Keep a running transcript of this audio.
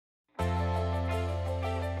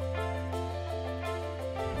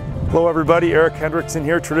Hello everybody, Eric Hendrickson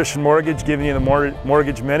here, Tradition Mortgage, giving you the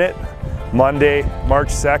Mortgage Minute, Monday, March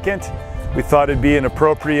 2nd. We thought it'd be an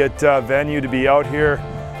appropriate venue to be out here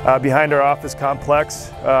behind our office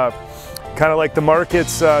complex. Kind of like the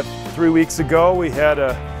markets 3 weeks ago, we had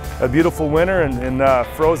a beautiful winter and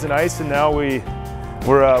frozen ice, and now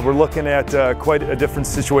we're looking at quite a different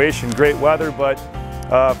situation. Great weather, but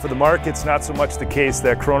for the markets, not so much the case.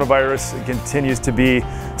 That coronavirus continues to be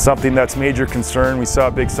something that's major concern. We saw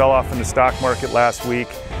a big sell-off in the stock market last week,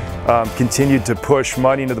 continued to push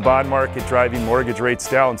money into the bond market, driving mortgage rates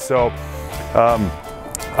down. So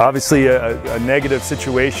obviously a negative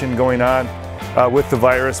situation going on with the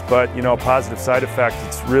virus, but you know, a positive side effect.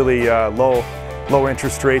 It's really low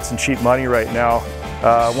interest rates and cheap money right now.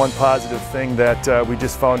 One positive thing that we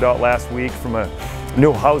just found out last week from a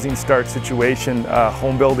new housing start situation,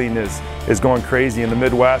 home building is going crazy. In the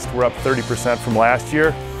Midwest, we're up 30% from last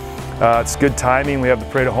year. It's good timing. We have the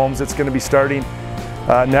Parade of Homes that's going to be starting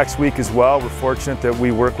next week as well. We're fortunate that we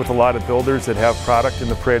work with a lot of builders that have product in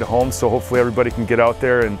the Parade of Homes, so hopefully everybody can get out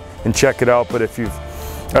there and check it out. But if you've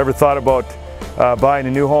ever thought about buying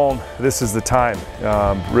a new home, this is the time.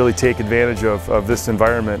 Really take advantage of this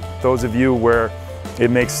environment. Those of you where it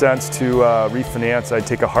makes sense to refinance, I'd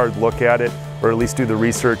take a hard look at it, or at least do the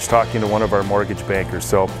research talking to one of our mortgage bankers.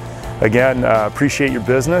 So again, appreciate your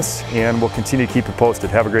business, and we'll continue to keep you posted.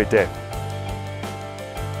 Have a great day.